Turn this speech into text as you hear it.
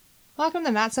Welcome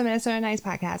to Not So Minnesota Nice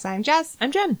podcast. I'm Jess.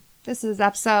 I'm Jen. This is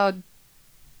episode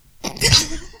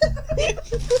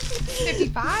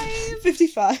 55.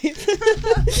 55. We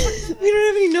don't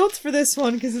have any notes for this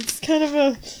one because it's kind of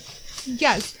a...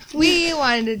 Yes, we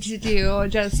wanted to do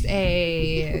just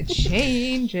a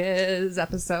changes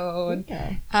episode.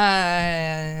 Okay.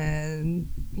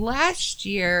 Last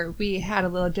year we had a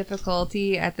little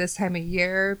difficulty at this time of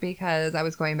year because I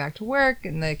was going back to work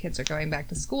and the kids are going back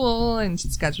to school and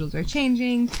schedules are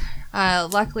changing.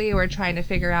 Luckily, we're trying to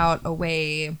figure out a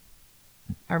way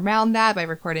around that by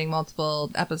recording multiple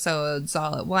episodes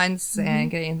all at once and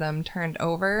getting them turned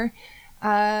over.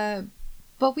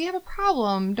 But we have a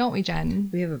problem, don't we,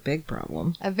 Jen? We have a big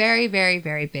problem. A very, very,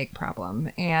 very big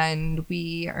problem. And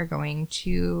we are going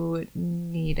to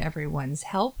need everyone's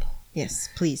help. Yes,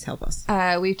 please help us.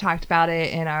 We've talked about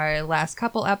it in our last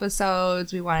couple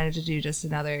episodes. We wanted to do just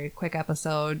another quick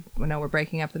episode. No, we're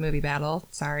breaking up the movie battle.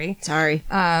 Sorry.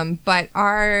 But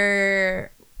our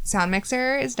sound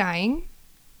mixer is dying.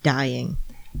 So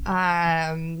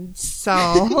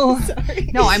Sorry.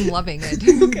 No, I'm loving it.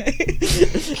 Okay.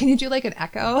 Can you do like an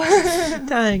echo?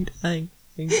 dying. Right.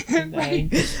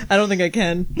 I don't think I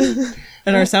can.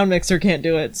 And our sound mixer can't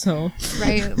do it, so.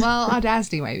 Right. Well,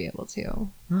 Audacity might be able to.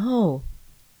 Oh.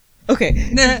 Okay.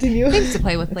 Continue. Things to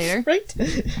play with later. Right.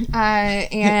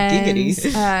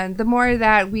 And the more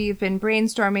that we've been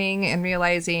brainstorming and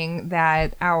realizing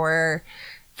that our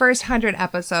first 100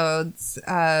 episodes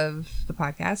of the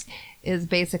podcast is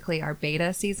basically our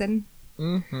beta season.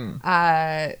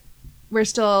 Mm-hmm. We're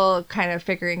still kind of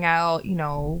figuring out,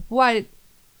 what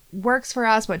works for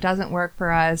us, what doesn't work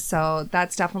for us. So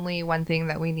that's definitely one thing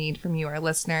that we need from you, our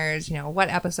listeners. What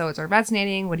episodes are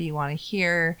resonating? What do you want to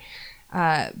hear?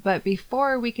 But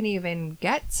before we can even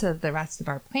get to the rest of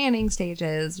our planning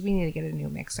stages, we need to get a new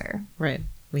mixer. Right.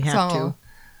 We have to.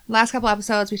 Last couple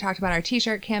episodes, we talked about our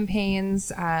t-shirt campaigns.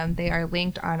 They are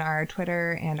linked on our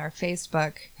Twitter and our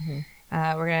Facebook. Mm-hmm.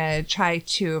 We're going to try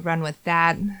to run with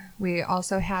that. We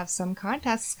also have some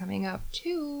contests coming up,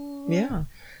 too. Yeah.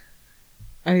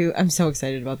 I'm so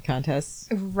excited about the contests.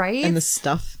 Right? And the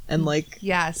stuff. And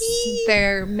Yes.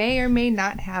 There may or may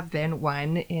not have been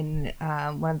one in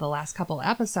one of the last couple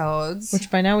episodes.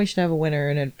 Which by now we should have a winner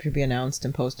and it should be announced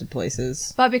and posted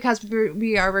places. But because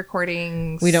we are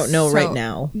recording... We don't know right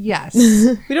now. Yes.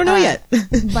 We don't know yet.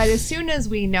 But as soon as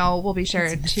we know, we'll be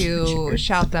sure to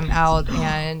shout them out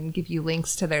and give you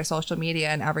links to their social media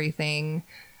and everything.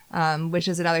 Which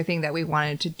is another thing that we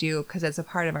wanted to do because it's a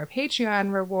part of our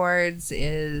Patreon rewards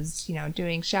is,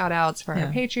 doing shout outs for our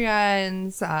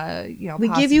Patreons, we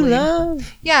give you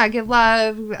love. Yeah, give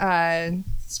love,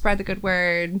 spread the good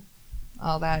word,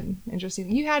 all that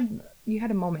interesting. You had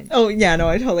a moment. Oh, yeah, no,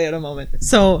 I totally had a moment.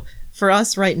 So for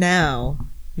us right now,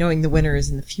 knowing the winner is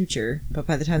in the future, but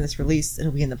by the time this released,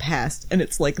 it'll be in the past. And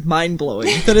it's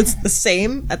mind-blowing that it's the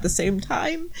same at the same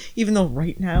time, even though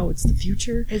right now it's the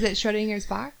future. Is it Schrodinger's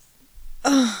box?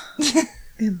 The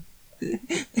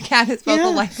cat is both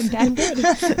alive and dead.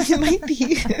 It might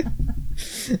be.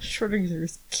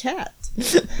 Schrodinger's cat.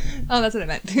 Oh, that's what I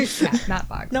meant. Cat, not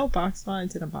box. No, box. Well,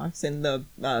 it's in a box. In the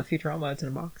Futurama, it's in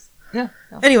a box. Yeah.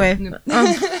 No. Anyway.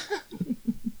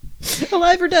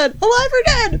 Alive or dead? Alive or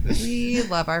dead? We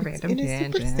love our random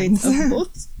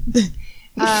tangents.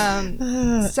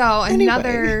 So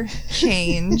another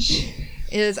change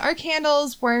is our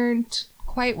candles weren't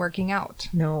quite working out.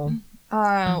 No.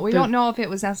 We don't know if it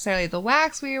was necessarily the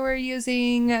wax we were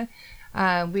using.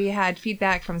 We had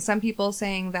feedback from some people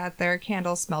saying that their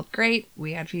candles smelled great.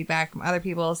 We had feedback from other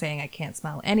people saying I can't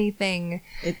smell anything.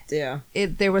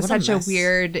 There was such a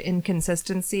weird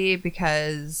inconsistency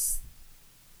because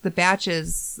the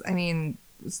batches,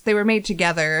 they were made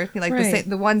together.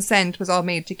 The one scent was all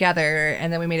made together,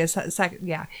 and then we made a second.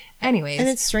 Yeah. Anyways. And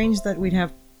it's strange that we'd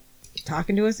have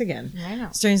talking to us again. I know.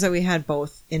 Strange that we had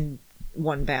both in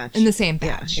one batch. In the same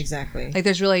batch. Yeah, exactly.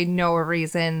 There's really no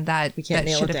reason that we can't that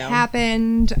nail should it have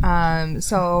down. happened.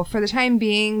 So for the time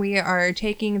being, we are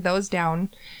taking those down.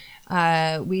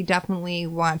 We definitely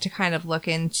want to kind of look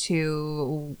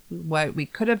into what we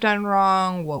could have done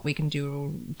wrong, what we can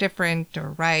do different or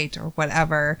right or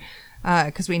whatever.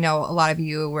 Because we know a lot of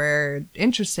you were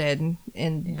interested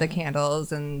in the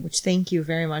candles, and which thank you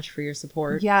very much for your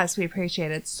support. Yes, we appreciate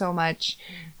it so much.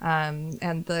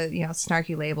 And the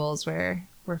snarky labels were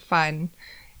fun.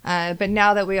 But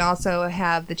now that we also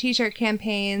have the t-shirt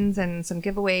campaigns and some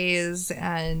giveaways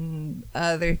and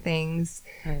other things,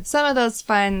 some of those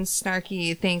fun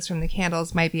snarky things from the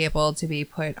candles might be able to be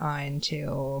put on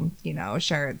to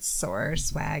shirts or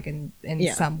swag in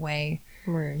some way.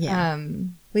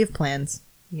 We have plans.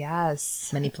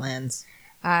 Yes. Many plans.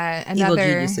 Evil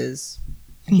geniuses.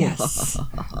 Yes.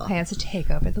 Plans to take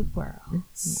over the world.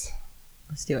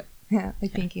 Let's do it. Yeah,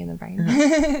 like Pinky and the Brain.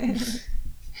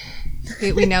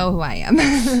 we know who I am.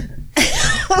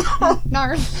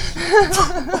 Narf.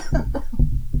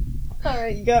 All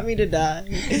right, you got me to die.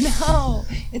 No,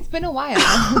 it's been a while.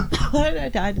 I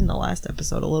died in the last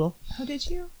episode a little. Oh, did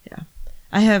you? Yeah.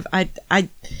 I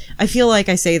feel like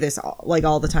I say this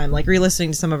all the time, like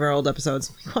re-listening to some of our old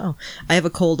episodes. Like, wow, I have a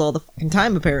cold all the fucking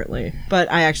time apparently,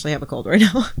 but I actually have a cold right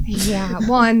now. Yeah.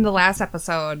 Well, in the last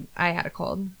episode, I had a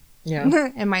cold.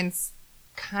 Yeah. And mine's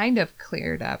kind of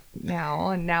cleared up now,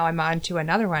 and now I'm on to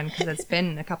another one because it's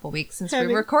been a couple weeks since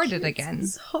we recorded again.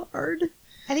 It's hard.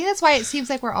 I think that's why it seems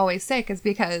like we're always sick, is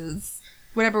because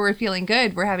whenever we're feeling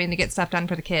good, we're having to get stuff done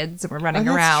for the kids, and we're running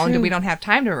around, true. And we don't have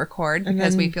time to record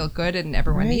because we feel good and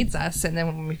everyone needs us. And then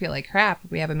when we feel like crap,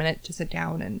 we have a minute to sit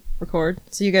down and record.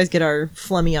 So you guys get our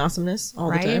phlegmy awesomeness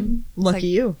all the time. Lucky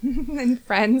you. And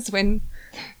Friends, when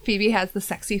Phoebe has the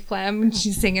sexy phlegm and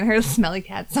she's singing her Smelly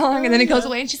Cat song, and then it goes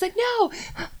away and she's like, no,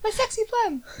 my sexy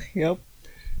phlegm. Yep.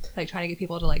 Like trying to get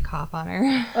people to like cough on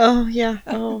her. Oh, yeah.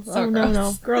 Oh, so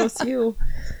no. Gross, you.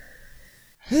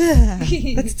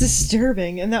 That's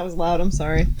disturbing, and that was loud. I'm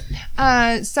sorry.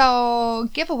 So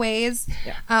giveaways.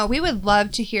 Yeah. We would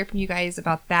love to hear from you guys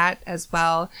about that as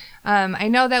well. I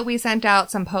know that we sent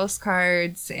out some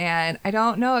postcards, and I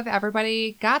don't know if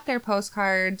everybody got their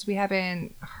postcards. We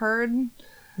haven't heard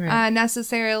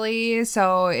necessarily.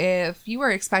 So if you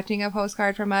were expecting a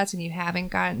postcard from us and you haven't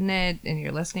gotten it, and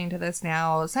you're listening to this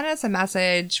now, send us a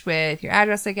message with your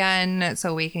address again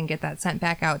so we can get that sent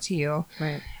back out to you.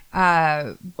 Right.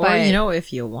 But, or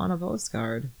if you want a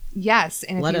postcard, yes,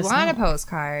 and if you want a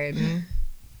postcard,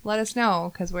 let us know,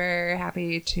 because we're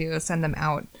happy to send them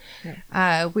out.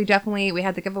 Yeah. We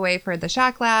had the giveaway for the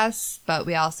shot glass, but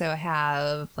we also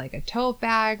have like a tote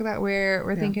bag that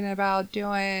we're thinking about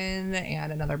doing,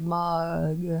 and another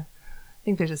mug. I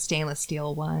think there's a stainless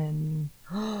steel one.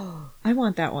 I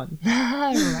want that one.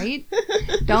 Right?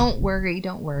 Don't worry.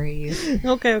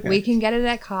 Okay. We can get it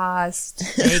at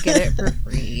cost. They get it for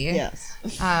free. Yes.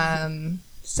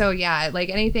 So yeah, like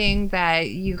anything that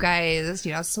you guys,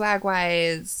 swag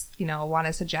wise, want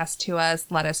to suggest to us,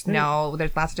 let us know.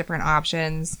 There's lots of different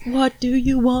options. What do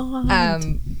you want?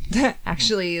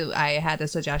 Actually, I had a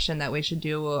suggestion that we should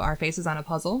do our faces on a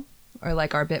puzzle, or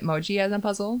like our Bitmoji as a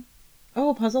puzzle.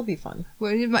 Oh, a puzzle be fun.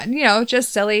 Well,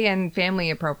 just silly and family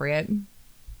appropriate. I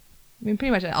mean,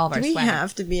 pretty much all of our swag. We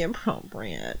have to be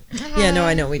appropriate. Yeah, no,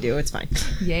 I know we do. It's fine.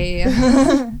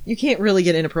 Yeah. You can't really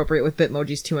get inappropriate with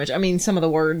Bitmojis too much. I mean, some of the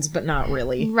words, but not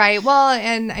really. Right. Well,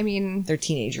 and I mean, they're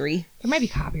teenagery. There might be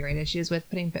copyright issues with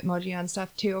putting Bitmoji on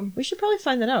stuff too. We should probably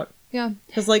find that out. Yeah.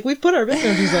 Because, we've put our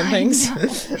Bitmojis on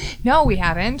things. No, we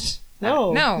haven't.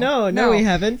 No, we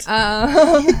haven't.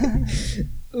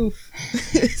 Oof.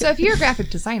 So if you're a graphic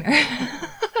designer.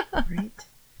 Right.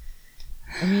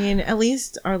 I mean, at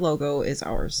least our logo is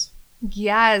ours.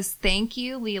 Yes. Thank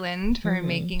you, Leland, for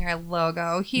making our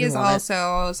logo. He is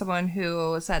also someone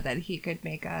who said that he could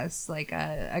make us like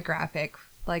a graphic,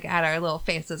 like add our little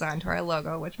faces onto our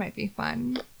logo, which might be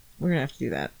fun. We're going to have to do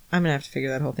that. I'm going to have to figure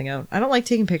that whole thing out. I don't like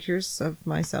taking pictures of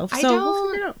myself, I so don't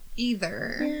we'll figure it out.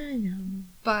 Either. Yeah, I know.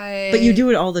 But you do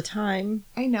it all the time.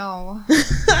 I know.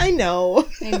 I know.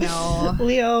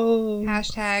 Leo.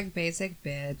 # basic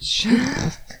bitch.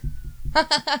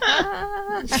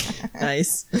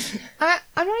 Nice. I'm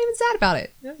not even sad about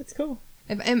it. Yeah, it's cool.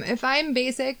 If I'm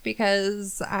basic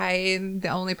because I'm the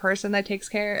only person that takes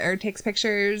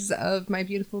pictures of my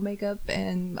beautiful makeup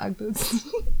and Ugg boots.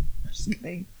 Just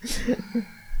kidding.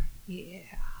 Yeah.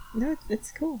 No,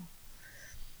 it's cool.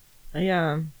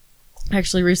 I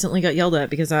actually recently got yelled at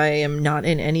because I am not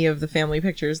in any of the family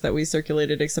pictures that we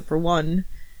circulated except for one,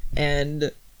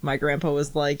 and my grandpa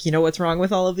was like, "You know what's wrong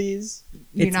with all of these?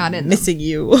 You're not in missing them."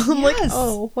 you." I'm like,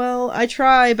 "Oh, well, I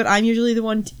try, but I'm usually the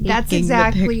one taking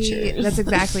the pictures." That's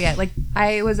exactly it. Like,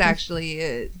 I was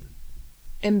actually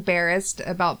embarrassed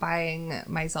about buying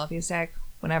my selfie stick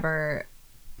whenever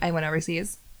I went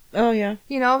overseas. Oh, yeah.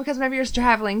 Because whenever you're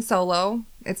traveling solo,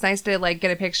 it's nice to, like,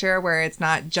 get a picture where it's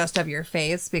not just of your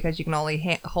face, because you can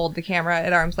only hold the camera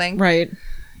at arm's length. Right.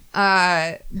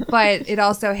 But it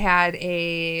also had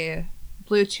a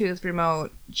Bluetooth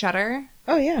remote shutter.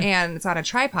 Oh, yeah. And it's on a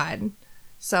tripod.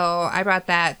 So I brought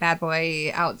that bad boy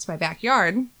out to my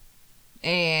backyard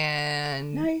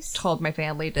and told my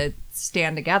family to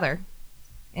stand together.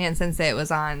 And since it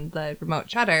was on the remote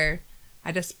shutter,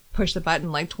 I just pushed the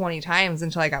button like 20 times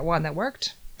until I got one that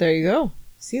worked. There you go.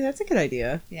 See, that's a good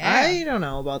idea. Yeah. I don't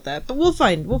know about that, but we'll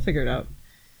figure it out.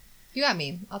 You got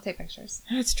me. I'll take pictures.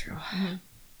 That's true. Mm-hmm.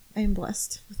 I am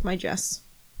blessed with my Jess.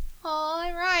 Oh,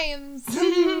 it rhymes.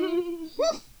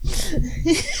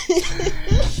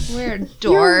 We're dorks.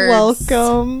 You're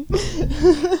welcome.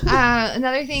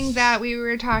 Another thing that we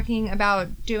were talking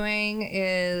about doing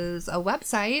is a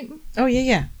website. Oh,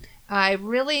 yeah. I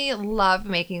really love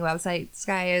making websites,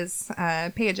 guys,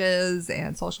 pages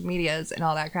and social medias and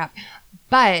all that crap.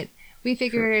 But we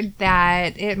figured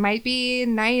that it might be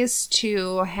nice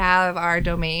to have our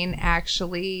domain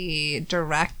actually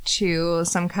direct to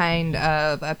some kind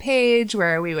of a page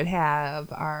where we would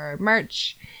have our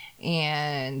merch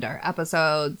and our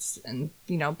episodes and,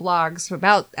 you know, blogs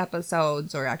about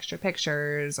episodes or extra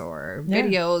pictures or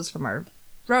videos from our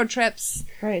road trips.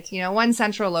 Right. You know, one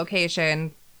central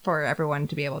location for everyone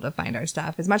to be able to find our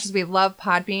stuff. As much as we love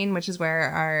Podbean, which is where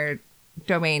our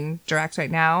domain directs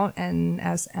right now,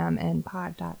 nsmnpod.com,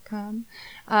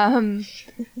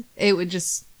 it would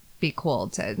just be cool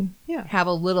to have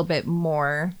a little bit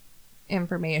more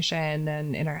information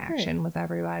and interaction with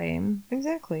everybody.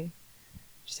 Exactly.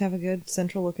 Just have a good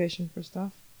central location for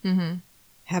stuff. Mm-hmm.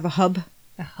 Have a hub.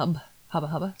 A hub. Hubba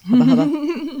hubba. Hubba hubba.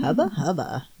 Hubba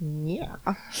hubba. Yeah.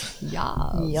 Yes.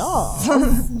 Yeah.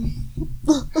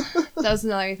 That was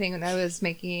another thing when I was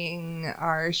making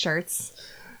our shirts.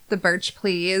 The Birch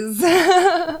Please.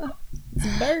 Birch,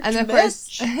 and of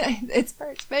course, it's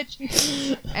Birch,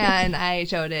 bitch. And I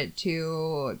showed it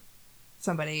to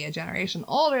somebody a generation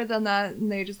older than that,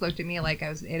 and they just looked at me like I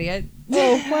was an idiot.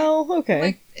 Oh, well, okay.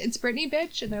 Like, it's Britney,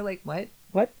 bitch. And they're like, what?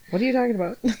 What are you talking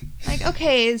about? Like,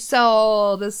 okay,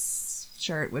 so this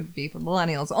shirt would be for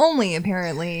millennials only,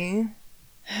 apparently.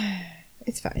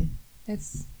 It's fine.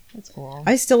 It's cool.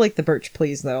 I still like the Birch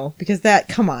Please, though, because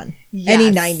come on. Yes.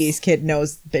 Any 90s kid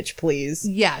knows Bitch Please.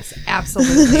 Yes,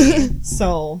 absolutely.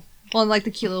 So. Well, and like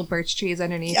the cute little birch trees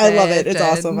underneath I love it. It's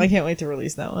awesome. I can't wait to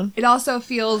release that one. It also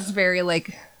feels very,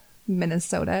 like,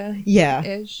 Minnesota-ish.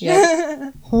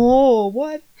 Yeah. Oh,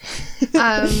 what?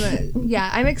 Yeah,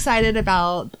 I'm excited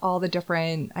about all the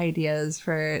different ideas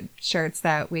for shirts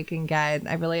that we can get.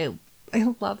 I love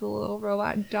the little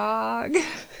robot dog.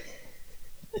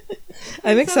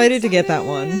 I'm excited to get that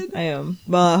one. I am.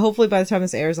 Well, hopefully by the time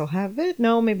this airs, I'll have it.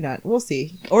 No, maybe not. We'll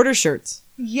see. Order shirts.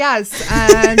 Yes,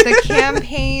 the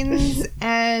campaigns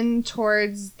end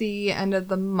towards the end of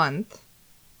the month.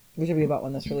 Which will be about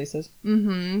when this releases.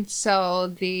 Mm-hmm. So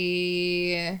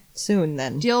the soon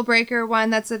then. Deal Breaker one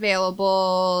that's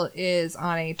available is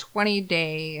on a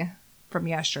 20-day from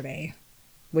yesterday.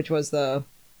 Which was the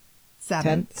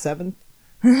 7th?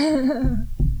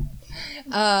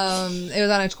 It was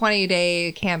on a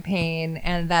 20-day campaign,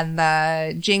 and then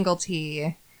the Jingle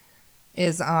Tee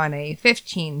is on a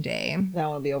 15-day. That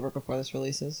one will be over before this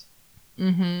releases.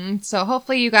 Mm-hmm. So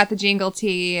hopefully you got the Jingle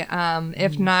Tee.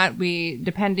 If not,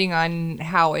 depending on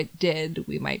how it did,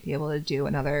 we might be able to do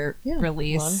another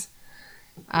release.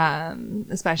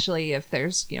 Especially if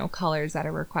there's, colors that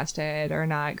are requested or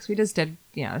not. Because we just did,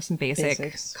 some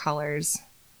basics. Colors.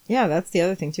 Yeah, that's the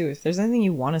other thing too. If there's anything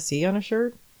you want to see on a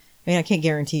shirt, I mean, I can't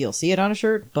guarantee you'll see it on a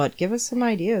shirt, but give us some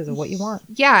ideas of what you want.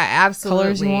 Yeah, absolutely.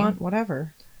 Colors you want,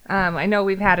 whatever. I know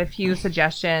we've had a few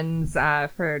suggestions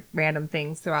for random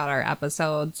things throughout our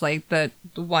episodes, like the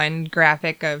one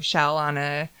graphic of Shell on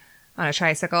a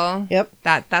tricycle. Yep,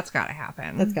 that's got to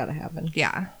happen. That's got to happen.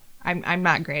 Yeah, I'm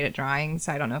not great at drawing,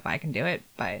 so I don't know if I can do it,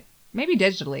 but maybe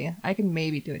digitally. I can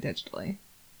maybe do it digitally.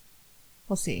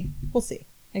 We'll see.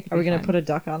 Are we gonna put a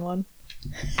duck on one?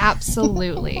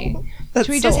 Absolutely. That's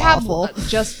Should we so just have awful.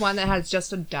 just one that has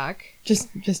just a duck?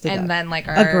 Just a duck. And then like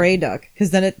a gray duck,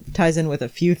 because then it ties in with a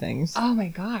few things. Oh my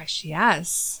gosh,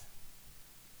 yes.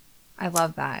 I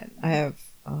love that. I have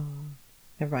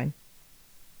never mind.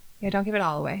 Yeah, don't give it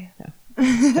all away. No.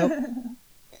 Nope.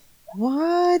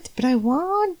 What? But I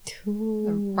want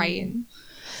to. Right.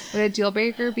 Would a deal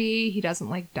breaker be he doesn't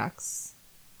like ducks?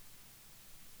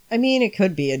 I mean, it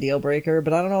could be a deal breaker,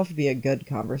 but I don't know if it'd be a good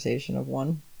conversation of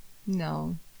one.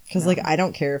 No. Because, I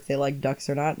don't care if they like ducks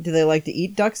or not. Do they like to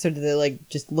eat ducks, or do they like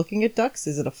just looking at ducks?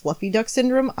 Is it a fluffy duck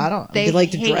syndrome? I don't know. Do they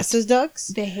like to dress as ducks?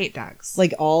 They hate ducks.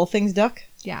 Like all things duck?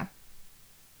 Yeah.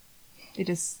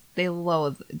 They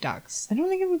loathe ducks. I don't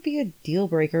think it would be a deal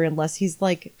breaker unless he's,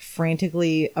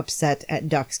 frantically upset at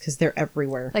ducks because they're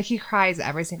everywhere. Like, he cries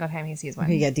every single time he sees one.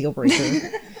 Okay, yeah, deal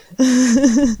breaker.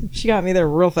 She got me there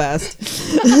real fast.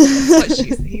 That's what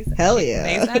she said. Hell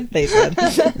yeah. They said.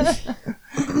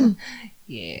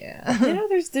 Yeah.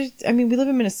 There's we live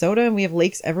in Minnesota and we have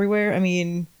lakes everywhere. I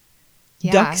mean,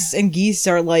 ducks and geese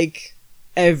are,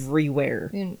 everywhere.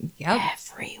 Yep.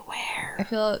 Everywhere. I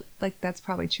feel like that's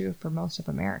probably true for most of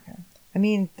America. I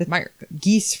mean, America.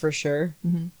 Geese for sure.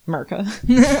 Mm-hmm. America.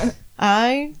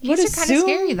 I would Geese are kind of assume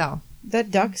scary, though.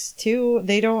 that ducks, too,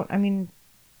 they don't,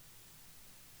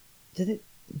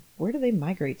 Where do they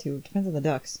migrate to? It depends on the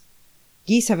ducks.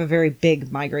 Geese have a very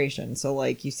big migration, so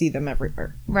like you see them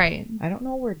everywhere. Right. I don't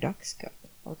know where ducks go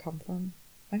or come from.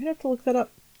 I'm gonna have to look that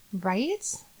up.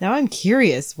 Right? Now I'm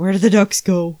curious. Where do the ducks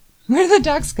go? Where do the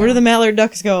ducks go? Where do the mallard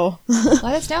ducks go?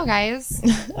 Let us know, guys.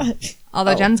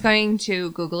 Although Jen's going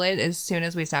to Google it as soon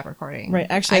as we stop recording. Right.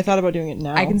 Actually, I thought about doing it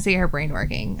now. I can see her brain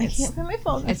working. I can't find my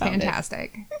phone. It's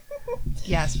fantastic.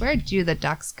 Yes. Where do the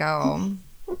ducks go?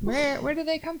 Where do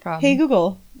they come from? Hey,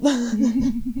 Google.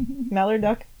 Mallard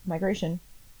duck migration.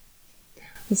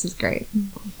 This is great.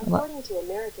 According to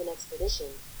American Expedition,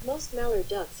 most mallard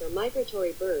ducks are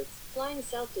migratory birds, flying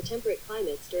south to temperate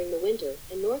climates during the winter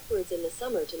and northwards in the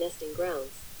summer to nesting grounds.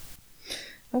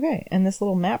 Okay, and this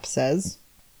little map says,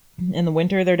 in the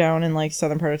winter they're down in like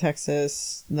southern part of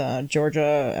Texas, the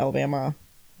Georgia, Alabama,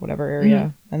 whatever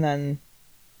area, Mm-hmm. and then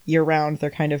year round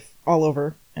they're kind of all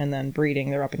over, and then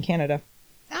breeding they're up in Canada.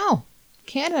 Oh,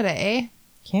 Canada, eh?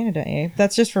 Canada, eh?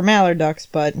 That's just for mallard ducks,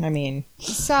 but I mean,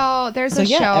 So there's a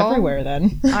show everywhere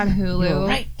then. on Hulu You're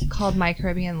right. called My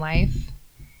Caribbean Life.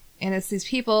 And it's these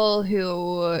people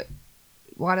who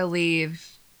want to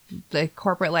leave the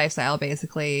corporate lifestyle,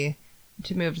 basically,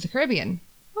 to move to the Caribbean.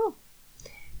 Oh.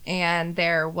 And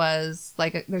there's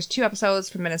 2 episodes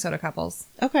from Minnesota couples,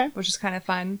 Okay. which is kind of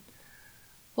fun.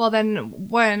 Well, then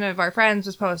one of our friends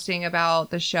was posting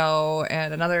about the show,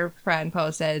 and another friend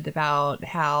posted about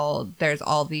how there's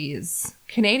all these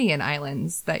Canadian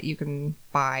islands that you can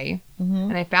buy. Mm-hmm.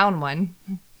 And I found one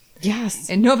Yes.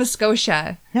 in Nova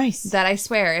Scotia Nice. that I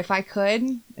swear, if I could,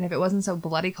 and if it wasn't so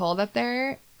bloody cold up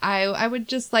there, I would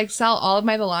just like sell all of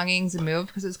my belongings and move,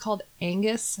 because it's called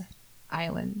Angus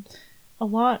Island. A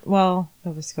lot. Well,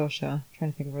 Nova Scotia. I'm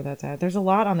trying to think of where that's at. There's a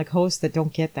lot on the coast that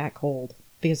don't get that cold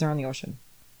because they're on the ocean,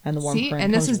 and the warm See? current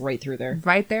And this comes is right through there.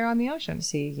 Right there on the ocean.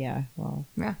 See, yeah. Well,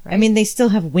 Yeah, right? I mean, they still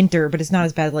have winter, but it's not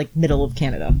as bad like middle of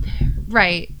Canada.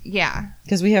 Right, yeah.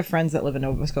 Because we have friends that live in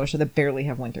Nova Scotia that barely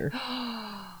have winter. Oh.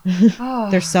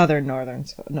 They're northern.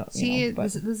 No, See,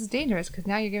 but this is dangerous, because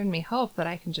now you're giving me hope that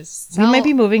I can just we sell. might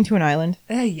be moving to an island.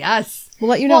 Yes. We'll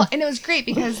let you know. Well, and it was great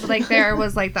because like there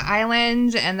was like the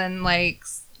island, and then like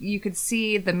you could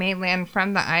see the mainland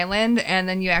from the island, and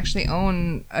then you actually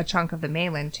own a chunk of the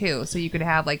mainland too. So you could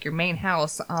have like your main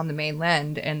house on the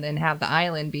mainland, and then have the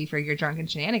island be for your drunken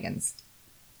shenanigans.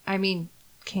 I mean,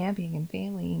 camping and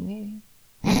failing.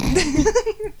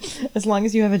 As long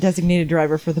as you have a designated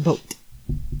driver for the boat.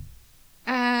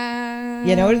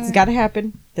 You know, it's got to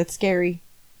happen. That's scary.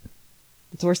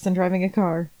 It's worse than driving a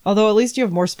car. Although at least you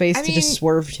have more space to just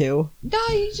swerve to. No,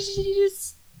 you just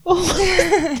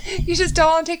you just don't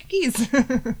want to take your keys.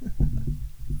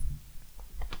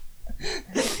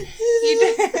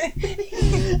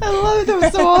 I love it. That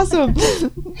was so awesome.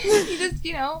 You just,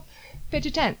 pitch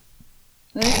a tent.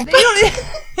 You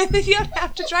don't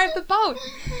have to drive the boat.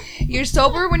 You're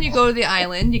sober when you go to the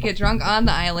island. You get drunk on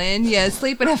the island. You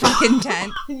sleep in a fucking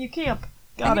tent. And you camp.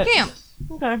 And you camp.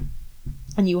 Okay.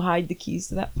 And you hide the keys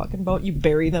to that fucking boat. You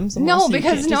bury them somewhere. No, so you because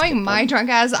can't just knowing get my them. drunk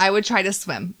ass, I would try to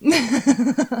swim.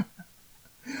 I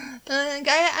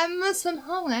must swim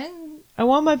home. I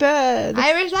want my bed.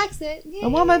 I relax it. I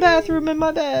want my bathroom in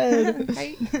my bed.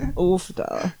 Right? Oof,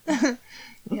 duh.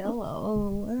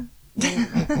 Hello.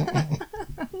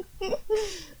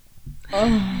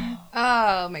 Oh,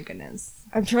 Oh my goodness.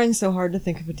 I'm trying so hard to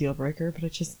think of a deal breaker, but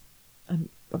I'm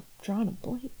drawing a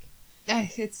blank.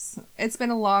 It's been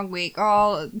a long week.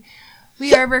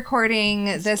 We are recording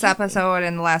this episode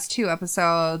and the last 2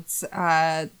 episodes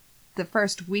the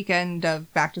first weekend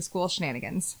of back to school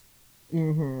shenanigans.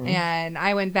 Mm-hmm. And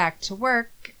I went back to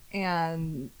work,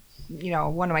 and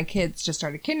one of my kids just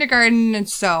started kindergarten, and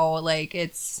so like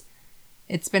it's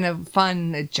been a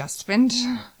fun adjustment.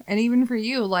 And even for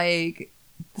you, like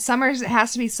the summers, it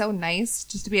has to be so nice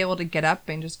just to be able to get up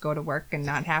and just go to work and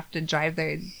not have to drive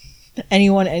there.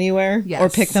 Anyone, anywhere? Yes. Or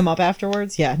pick them up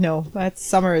afterwards? Yeah, no. That's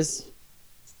summer is...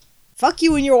 Fuck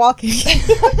you when you're walking. Sorry.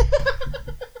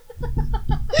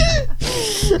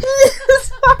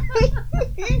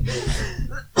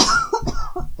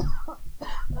 Oh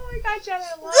my god, Jen,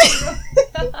 I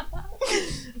love you.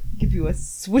 Give you a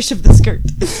swish of the skirt.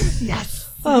 Yes.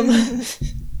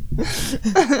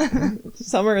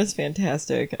 Summer is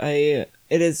fantastic. It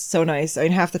is so nice. I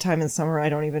mean, half the time in summer I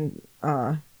don't even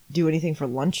do anything for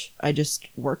lunch. I just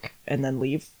work and then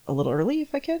leave a little early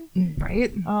if I can.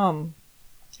 Right?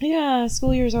 Yeah,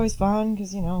 school year is always fun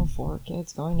because 4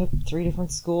 kids going to 3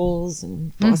 different schools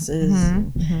and buses.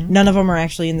 Mm-hmm. None of them are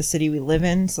actually in the city we live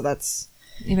in, so that's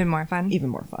Even more fun. Even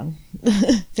more fun.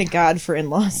 Thank God for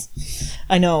in-laws.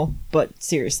 I know, but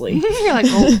seriously. You're like,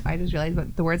 oh, I just realized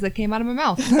what the words that came out of my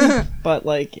mouth. But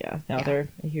like, yeah, no, they're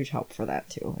a huge help for that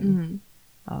too. And,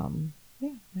 Mm-hmm.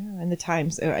 and the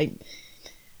times.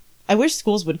 I wish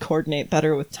schools would coordinate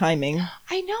better with timing.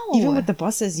 I know. Even with the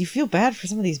buses, you feel bad for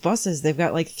some of these buses. They've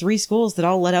got like 3 schools that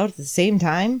all let out at the same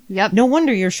time. Yep. No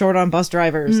wonder you're short on bus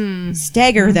drivers.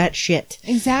 Stagger that shit.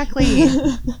 Exactly.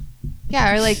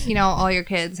 Yeah, or like, all your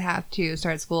kids have to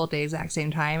start school at the exact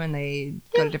same time and they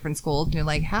go to different schools and you're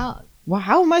like, how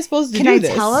am I supposed to can do I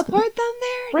this? teleport them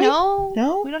there? Right? No.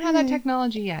 No? We don't have that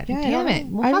technology yet. Yeah, Damn it.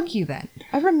 Well, fuck you then.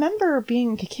 I remember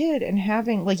being a kid and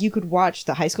having, like, you could watch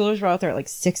the high schoolers were out there at like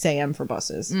 6 a.m. for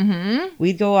buses. Mm-hmm.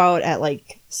 We'd go out at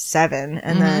like 7,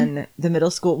 and then the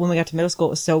middle school, when we got to middle school,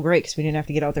 it was so great because we didn't have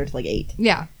to get out there till like 8.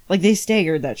 Yeah. Like, they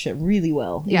staggered that shit really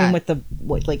well, Yeah. even with the,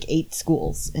 like 8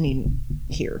 schools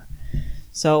here.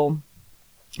 So,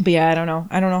 but yeah, I don't know.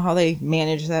 I don't know how they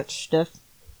manage that stuff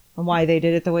and why they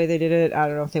did it the way they did it. I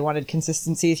don't know if they wanted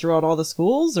consistency throughout all the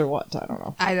schools or what. I don't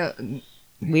know. I don't.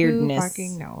 Weirdness. Who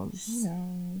fucking knows?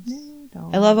 Who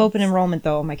knows? I love open enrollment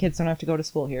though. My kids don't have to go to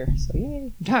school here, so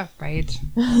yay. Right.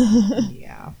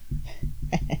 Yeah.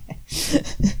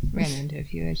 Ran into a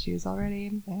few issues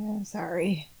already. Yeah,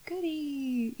 sorry.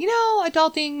 Goody.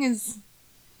 Adulting is...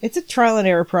 It's a trial and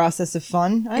error process of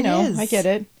fun. I know. is. I get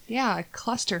it. Yeah, a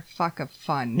clusterfuck of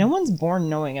fun. No one's born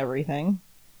knowing everything.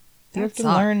 You have to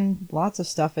sucks. learn lots of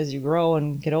stuff as you grow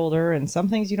and get older, and some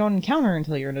things you don't encounter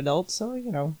until you're an adult, so,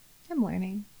 I'm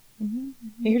learning.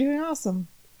 You're doing awesome.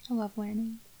 I love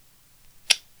learning.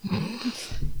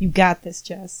 You got this,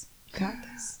 Jess. You got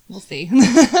this. We'll see.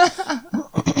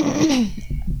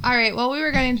 All right. Well, we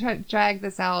were going to drag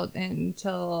this out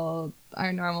until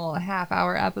our normal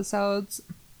half-hour episodes,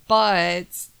 but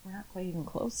We're not quite even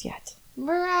close yet.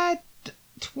 we're at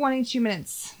 22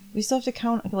 minutes, We still have to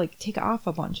count, like, take off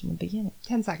a bunch in the beginning.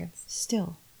 10 seconds.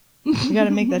 Still. You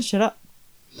gotta make that shit up.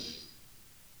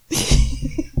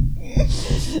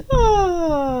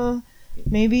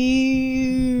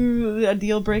 Maybe a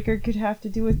deal breaker could have to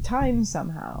do with time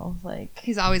somehow. Like,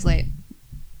 He's always late.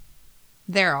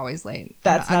 They're always late.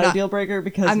 that's I'm not a deal breaker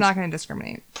because I'm not going to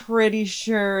discriminate. pretty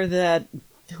sure that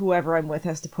whoever I'm with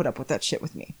has to put up with that shit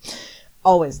with me.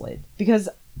 Always late. Because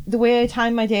the way I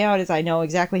time my day out is I know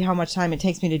exactly how much time it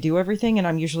takes me to do everything, and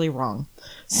I'm usually wrong.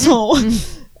 So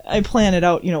I plan it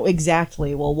out,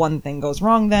 exactly. Well, one thing goes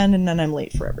wrong then, and then I'm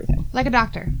late for everything. Like a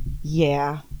doctor.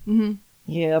 Yeah. Mm-hmm.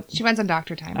 Yep. She runs on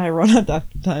doctor time. I run on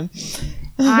doctor time.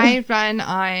 I run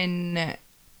on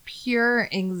pure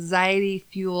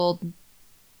anxiety-fueled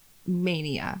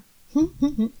mania,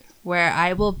 where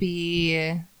I will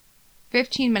be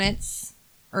 15 minutes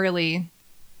early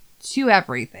to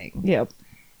everything. Yep.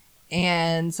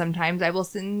 And sometimes I will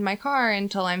sit in my car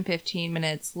until I'm 15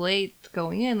 minutes late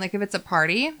going in. Like if it's a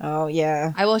party, Oh,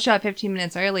 yeah. I will show up 15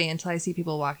 minutes early until I see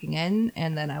people walking in,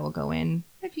 and then I will go in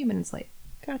a few minutes late.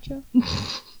 Gotcha.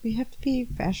 We have to be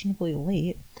fashionably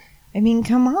late. I mean,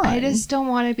 come on. I just don't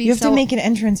want to be You have to make an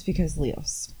entrance because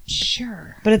Leos.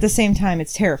 Sure. But at the same time,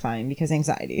 it's terrifying because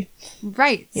anxiety.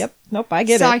 Right. Yep. Nope, I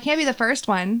get So it. I can't be the first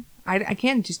one. I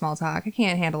can't do small talk. I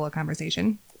can't handle a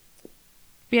conversation.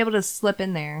 Be able to slip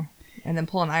in there and then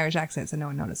pull an Irish accent so no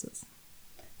one notices.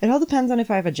 It all depends on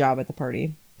if I have a job at the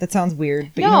party. That sounds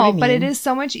weird, but No, you know what I mean? but it is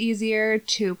so much easier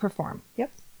to perform. Yep.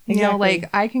 Exactly. Like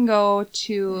I can go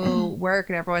to work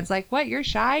and everyone's like, "What? You're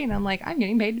shy?" And I'm like, "I'm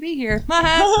getting paid to be here."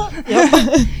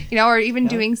 Or even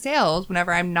doing sales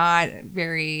whenever I'm not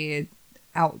very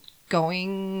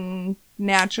outgoing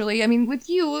naturally. I mean, with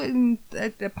you and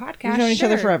the podcast, We've known each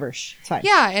other sure. forever. Shh, it's fine.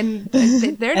 Yeah, and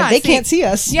they're And not. they can't see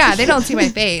us. Yeah, they don't see my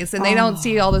face, and they don't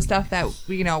see all the stuff that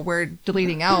we're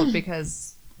deleting out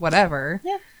because whatever.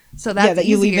 Yeah. So that's that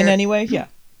you leave in easier. anyway. Yeah.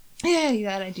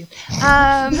 Yeah, that I do.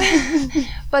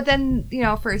 But then,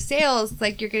 for sales, it's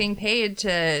like you're getting paid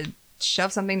to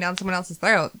shove something down someone else's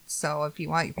throat. So if you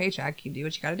want your paycheck, you do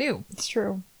what you gotta do. It's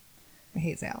true. I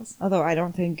hate sales. Although I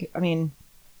don't think, I'm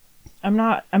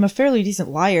a fairly decent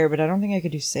liar, but I don't think I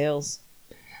could do sales.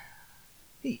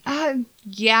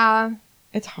 Yeah,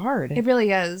 It's hard. it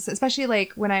really is. Especially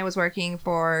like when I was working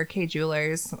for K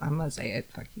Jewelers. I'm gonna say it.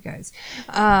 Fuck you guys.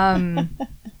 And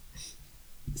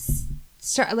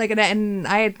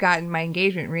I had gotten my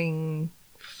engagement ring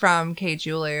from K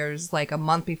Jewelers like a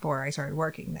month before I started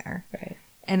working there. Right.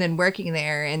 And then working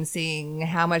there and seeing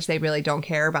how much they really don't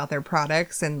care about their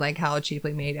products and like how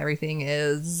cheaply made everything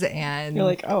is, and You're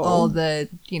like, oh. all the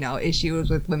issues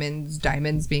with women's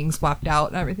diamonds being swapped out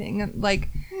and everything. And like,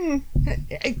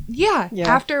 Yeah.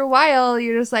 Yeah. After a while,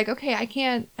 you're just like, okay, I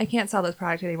can't sell this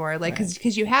product anymore. Like,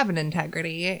 because you have an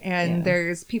integrity, and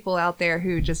there's people out there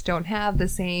who just don't have the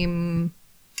same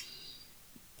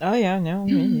Oh yeah, no,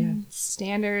 yeah.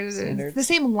 standards, the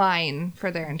same line for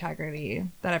their integrity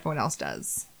that everyone else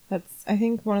does. That's, I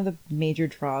think, one of the major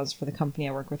draws for the company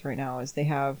I work with right now is they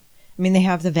have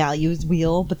the values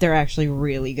wheel, but they're actually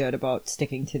really good about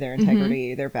sticking to their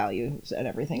integrity, their values, and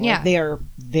everything. Yeah. Like, they are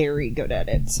very good at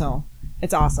it. So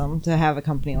it's awesome to have a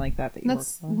company like that you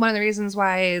That's work for. one of the reasons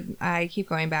why I keep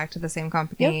going back to the same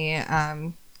company,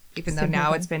 even though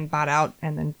now it's been bought out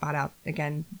and then bought out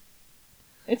again.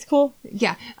 It's cool.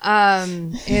 Yeah.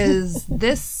 Is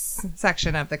this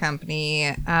section of the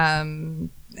company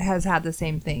has had the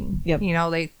same thing. Yep. You know,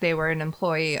 they were an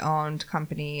employee-owned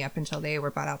company up until they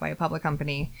were bought out by a public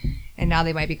company, and now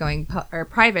they might be going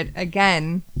private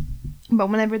again. But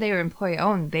whenever they were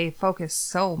employee-owned, they focused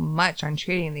so much on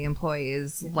treating the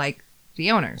employees like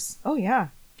the owners. Oh yeah.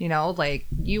 You know, like,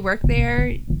 you worked there,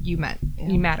 you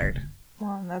mattered.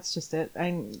 Well, and that's just it.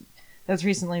 That's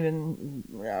recently been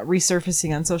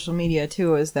resurfacing on social media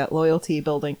too, is that loyalty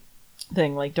building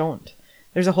thing. Like,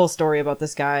 there's a whole story about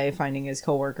this guy finding his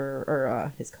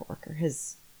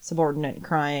subordinate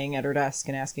crying at her desk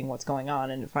and asking what's going on,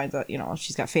 and it finds out,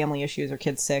 she's got family issues, her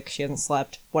kid's sick, she hasn't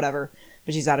slept, whatever,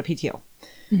 but she's out of PTO.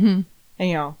 Mm-hmm.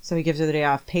 And, so he gives her the day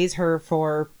off, pays her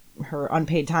for her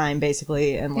unpaid time,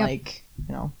 basically, and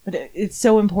but it's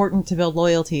so important to build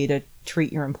loyalty, to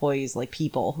treat your employees like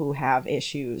people who have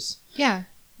issues. Yeah.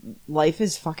 Life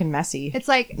is fucking messy. It's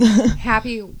like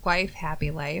happy wife, happy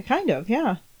life. Kind of,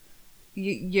 yeah.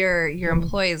 Your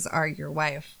employees are your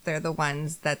wife. They're the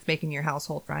ones that's making your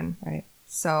household run. Right.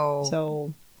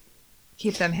 So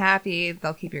keep them happy.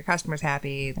 They'll keep your customers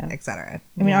happy, etc.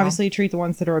 I mean, obviously treat the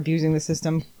ones that are abusing the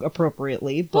system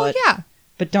appropriately, but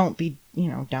but don't be,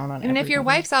 down on. And if your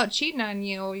wife's out cheating on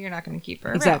you, you're not going to keep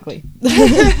her exactly.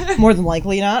 More than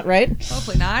likely not, right?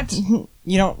 Hopefully not.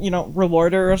 You don't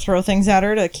reward her or throw things at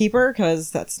her to keep her, because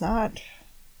that's not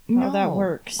how that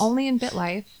works. Only in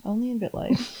BitLife. Only in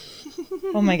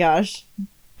BitLife. Oh my gosh.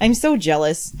 I'm so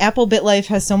jealous. Apple BitLife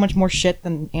has so much more shit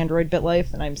than Android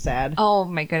BitLife, and I'm sad. Oh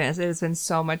my goodness. It has been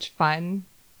so much fun.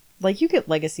 Like, you get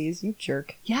legacies, you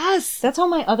jerk. Yes. That's how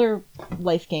my other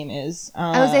life game is.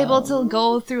 I was able to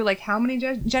go through, like, how many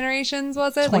generations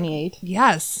was it? 28. Like,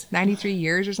 yes. 93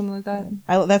 years or something like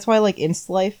that. That's why I like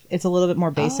InstaLife. It's a little bit more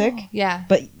basic. Oh, yeah.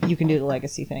 But you can do the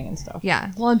legacy thing and stuff.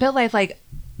 Yeah. Well, in BitLife, like,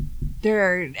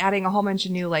 they're adding a whole bunch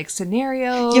of new, like,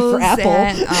 scenarios. Yeah, for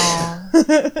Apple.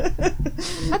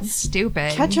 That's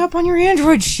stupid. Catch up on your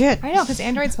Android shit. I know, because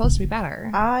Android's supposed to be better.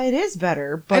 It is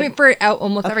better, but I mean, for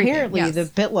almost everything. Apparently, the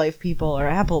BitLife people are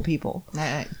Apple people.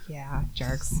 Yeah,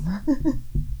 jerks.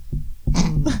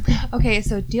 Okay,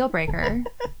 so deal breaker.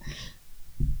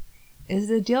 Is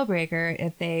it a deal breaker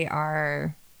if they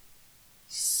are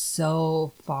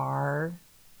so far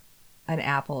an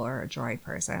Apple or a Droid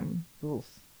person? Oof.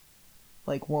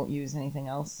 Like, won't use anything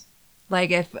else? Like,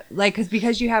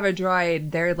 because you have a Droid,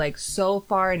 they're, like, so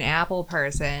far an Apple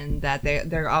person that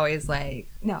they're always like,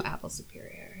 no, Apple's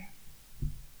superior.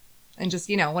 And just,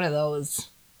 one of those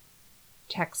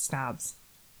tech snobs.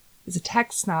 Is a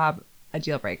tech snob a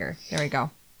deal breaker? There we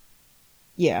go.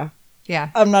 Yeah.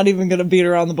 Yeah. I'm not even going to beat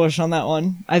around the bush on that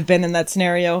one. I've been in that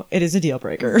scenario. It is a deal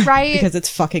breaker. Right. Because it's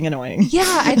fucking annoying. Yeah,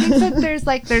 I think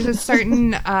that there's a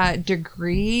certain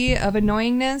degree of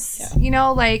annoyingness. Yeah.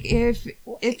 Like,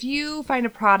 if you find a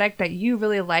product that you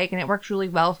really like and it works really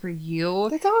well for you,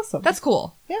 That's awesome. that's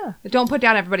cool. Yeah. Don't put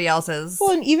down everybody else's.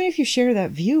 Well, and even if you share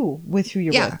that view with who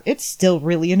you're Yeah. with, it's still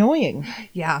really annoying.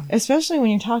 Yeah. Especially when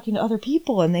you're talking to other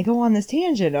people and they go on this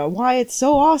tangent of why it's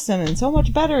so awesome and so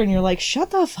much better, and you're like,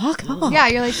 shut the fuck up. Yeah,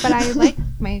 you're like, but I like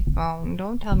my phone.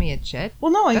 Don't tell me it's shit.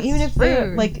 Well, no, That's even if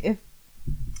rude. if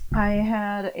I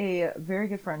had a very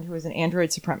good friend who was an Android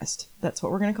supremacist. That's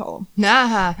what we're going to call him.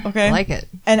 Nah. Okay. I like it.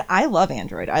 And I love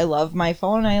Android. I love my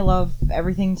phone. I love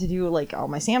everything to do, like, all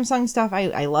my Samsung stuff.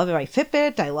 I love my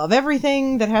Fitbit. I love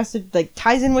everything that has to, like,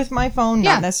 ties in with my phone.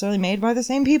 Yeah. Not necessarily made by the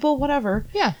same people, whatever.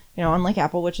 Yeah. Unlike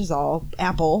Apple, which is all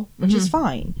Apple, which is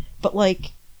fine. But,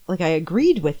 like I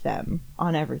agreed with them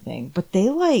on everything. But they,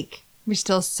 like... We're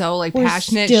still so, like, We're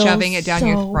passionate, still shoving it down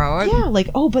your throat. Yeah, like,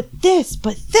 oh, but this,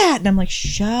 but that. And I'm like,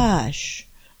 shush.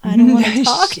 I don't want to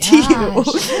talk to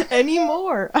you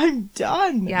anymore. I'm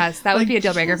done. Yes, that would be a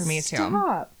deal breaker for me, just too.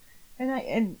 Stop.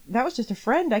 And that was just a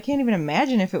friend. I can't even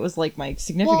imagine if it was, like, my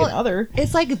significant other.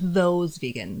 It's like those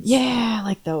vegans. Yeah,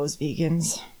 like those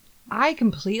vegans. I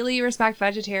completely respect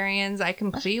vegetarians. I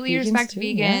completely Vegans respect too,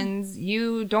 vegans.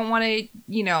 You don't want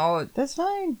to, That's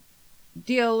fine.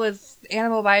 deal with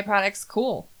animal byproducts,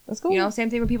 cool. That's cool. You know, same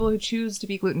thing with people who choose to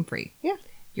be gluten-free. Yeah.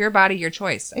 Your body, your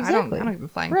choice. Exactly. I don't give a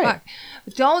flying Right.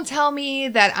 fuck. Don't tell me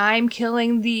that I'm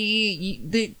killing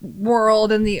the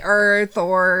world and the earth,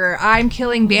 or I'm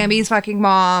killing Bambi's fucking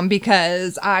mom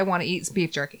because I want to eat some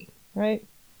beef jerky. Right?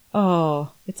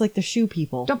 Oh, it's like the shoe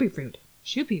people. Don't be rude.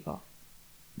 Shoe people.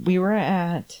 We were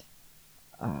at,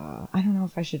 I don't know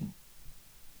if I should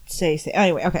say,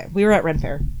 anyway, okay. We were at Ren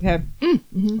Fair. Okay.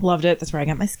 Loved it. That's where I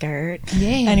got my skirt.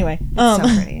 Yeah. Anyway, so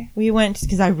pretty. we went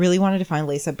because I really wanted to find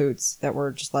lace-up boots that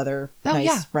were just leather, nice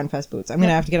yeah. Renfest boots. I'm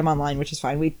gonna have to get them online, which is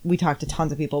fine. We talked to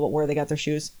tons of people about where they got their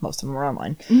shoes. Most of them were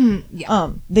online.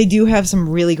 Yeah. They do have some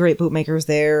really great bootmakers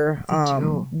there.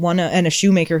 do. One and a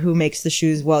shoemaker who makes the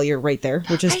shoes while you're right there,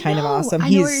 which is I kind of know. awesome. I know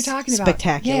He's what you're talking about.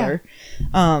 spectacular.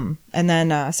 And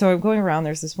then so I'm going around.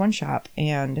 There's this one shop,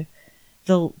 and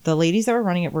the ladies that were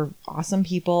running it were awesome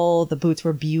people. The boots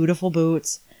were beautiful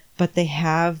boots, but they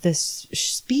have this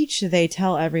speech they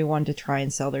tell everyone to try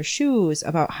and sell their shoes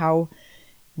about how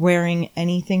wearing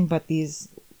anything but these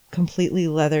completely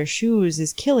leather shoes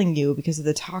is killing you because of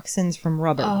the toxins from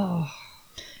rubber. Oh.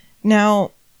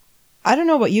 Now, I don't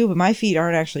know about you, but my feet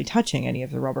aren't actually touching any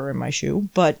of the rubber in my shoe,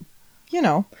 but you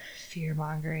know, Fear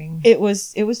mongering. it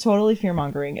was totally fear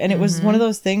mongering. And it was one of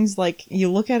those things like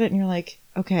you look at it and you're like,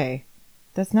 okay,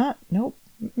 that's not, nope.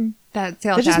 That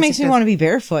Just makes me want to be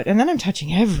barefoot. And then I'm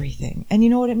touching everything. And you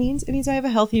know what it means? It means I have a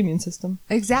healthy immune system.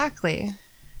 Exactly.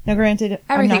 Now, granted,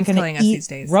 Everything's I'm not killing going us to eat these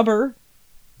days. rubber.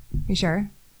 You sure?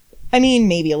 I mean,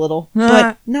 maybe a little,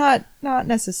 but not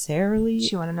necessarily.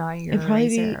 You want to know your It'd probably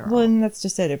be, razor? well, and that's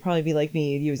just it. It'd probably be like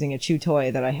me using a chew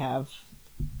toy that I have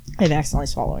and accidentally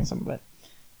swallowing some of it.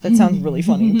 That sounds really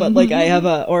funny, but like I have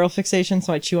a oral fixation,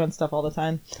 so I chew on stuff all the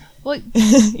time. Well,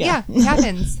 yeah, it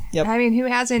happens. Yep. I mean, who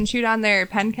hasn't chewed on their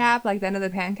pen cap, like the end of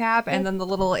the pen cap, and then the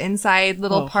little inside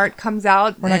little part comes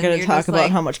out? We're not and going to you're talk just about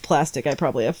like, how much plastic I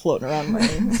probably have floating around my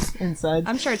inside.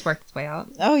 I'm sure it's worked its way out.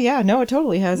 Oh yeah, no, it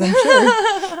totally has, I'm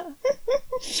sure.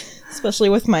 Especially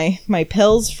with my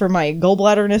pills for my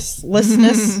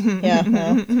gallbladderness. Yeah,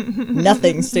 no,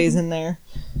 nothing stays in there.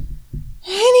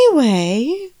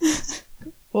 Anyway,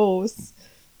 so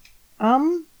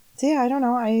yeah, I don't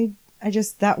know. I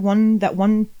just that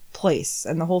one place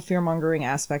and the whole fear mongering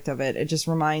aspect of it. It just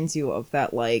reminds you of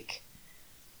that like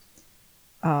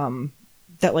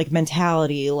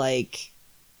mentality, like,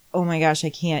 oh my gosh, I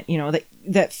can't, you know,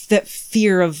 that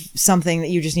fear of something that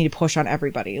you just need to push on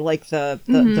everybody, like the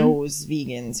those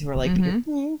vegans who are like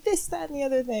this, that, and the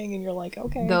other thing, and you're like,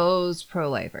 okay, Those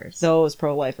pro-lifers. those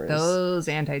pro-lifers, Those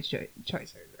anti-choicers.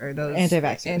 Or those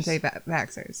Anti-vaxxers.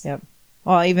 Anti-vaxxers. Yep.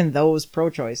 Well, even those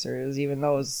pro-choicers, even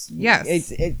those, Yes.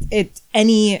 it's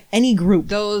any group.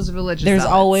 Those religious There's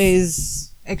zealots.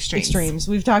 always extremes.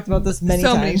 We've talked about this many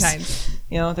So times. many times.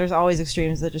 You know, there's always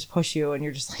extremes that just push you, and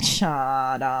you're just like,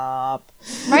 shut up.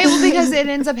 Right? Well, because it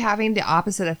ends up having the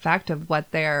opposite effect of what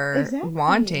they're Exactly.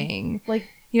 wanting. Like,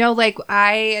 You know, like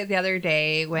I, the other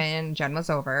day when Jen was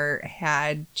over,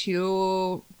 had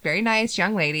two very nice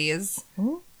young ladies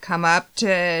come up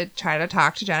to try to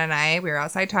talk to Jen and I. We were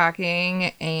outside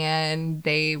talking, and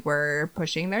they were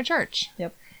pushing their church.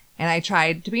 Yep. And I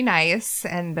tried to be nice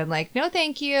and been like, no,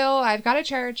 thank you. I've got a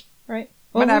church. right.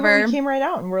 Well, Whatever. We came right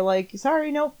out, and we're like,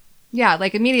 sorry, nope. Yeah,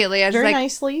 like immediately. I was Very like,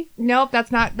 nicely. nope,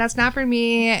 that's not for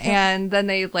me. And then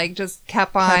they like just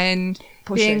kept on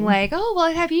pushing. being like, oh,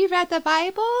 well, have you read the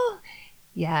Bible?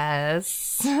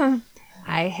 Yes,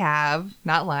 I have.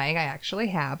 Not lying, I actually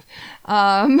have.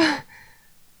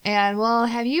 And well,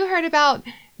 have you heard about?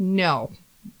 No.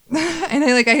 And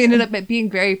I ended up being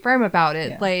very firm about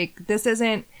it. Yeah. Like, this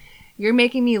isn't, you're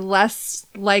making me less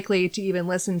likely to even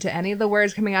listen to any of the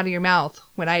words coming out of your mouth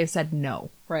when I said no.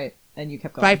 Right. And you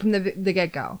kept going. Right from the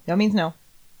get-go. That means no.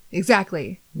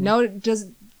 Exactly. No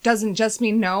doesn't just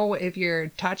mean no if you're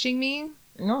touching me.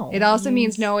 No. It also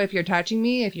means no if you're touching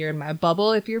me, if you're in my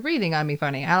bubble, if you're breathing on me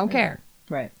funny. I don't care.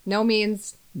 Right. No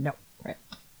means no. Right.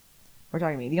 We're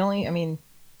talking to me. The only, I mean,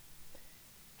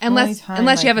 Unless time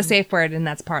you have I a safe word and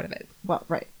that's part of it. well,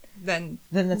 right. Then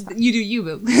Then that's you do you,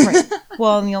 boo. right.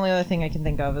 Well, and the only other thing I can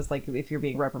think of is like if you're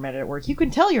being reprimanded at work, you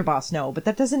can tell your boss no, but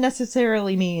that doesn't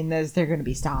necessarily mean that they're going to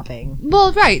be stopping.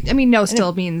 Well, right. I mean, no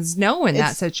still means no in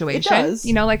that situation. it does.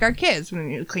 You know, like our kids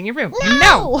when you clean your room.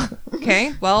 No.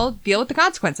 Okay. Well, deal with the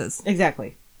consequences.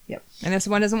 Exactly. Yep. And if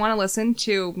someone doesn't want to listen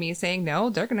to me saying no,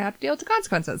 they're going to have to deal with the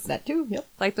consequences. That too. Yep.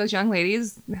 Like those young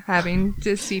ladies having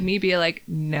to see me be like,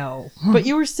 no. But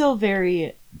you were still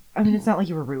very, I mean, it's not like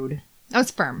you were rude. I was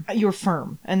firm. You were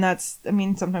firm. And that's, I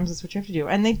mean, sometimes that's what you have to do.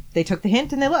 And they took the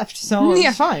hint and they left. So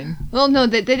it's fine. Well, no,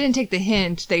 they didn't take the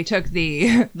hint. They took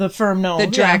the The firm no. The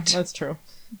direct. Yeah, that's true.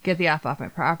 Get the F off my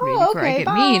property Oh, before I okay, get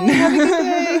bye. mean. Have a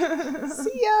good day.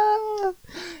 See ya.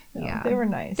 No, Yeah. they were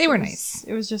nice. They were It was- nice.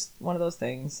 It was just one of those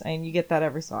things, and you get that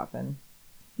every so often.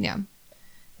 Yeah.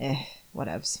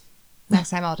 Whatevs. Next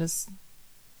time I'll just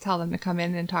tell them to come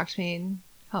in and talk to me and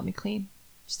help me clean.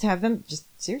 Just have them. Just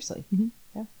seriously.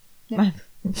 Yeah. My-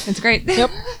 It's great. Yep.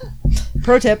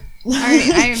 Pro tip. All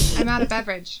right, I'm out of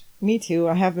beverage. Me too.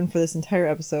 I have been for this entire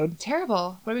episode.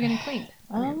 Terrible. What are we going to clink?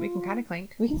 We can kind of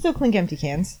clink. We can still clink empty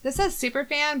cans. This says super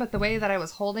fan, but the way that I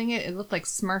was holding it, it looked like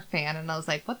Smurf fan, and I was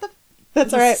like, "What the? That's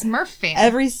is all a right. Smurf fan.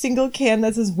 Every single can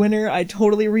that says winner, I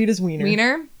totally read as wiener.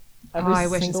 Wiener. Every I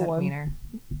wish it single said one. wiener.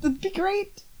 That'd be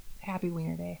great. Happy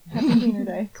Wiener Day. Happy Wiener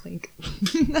Day. Clink.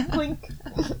 Clink.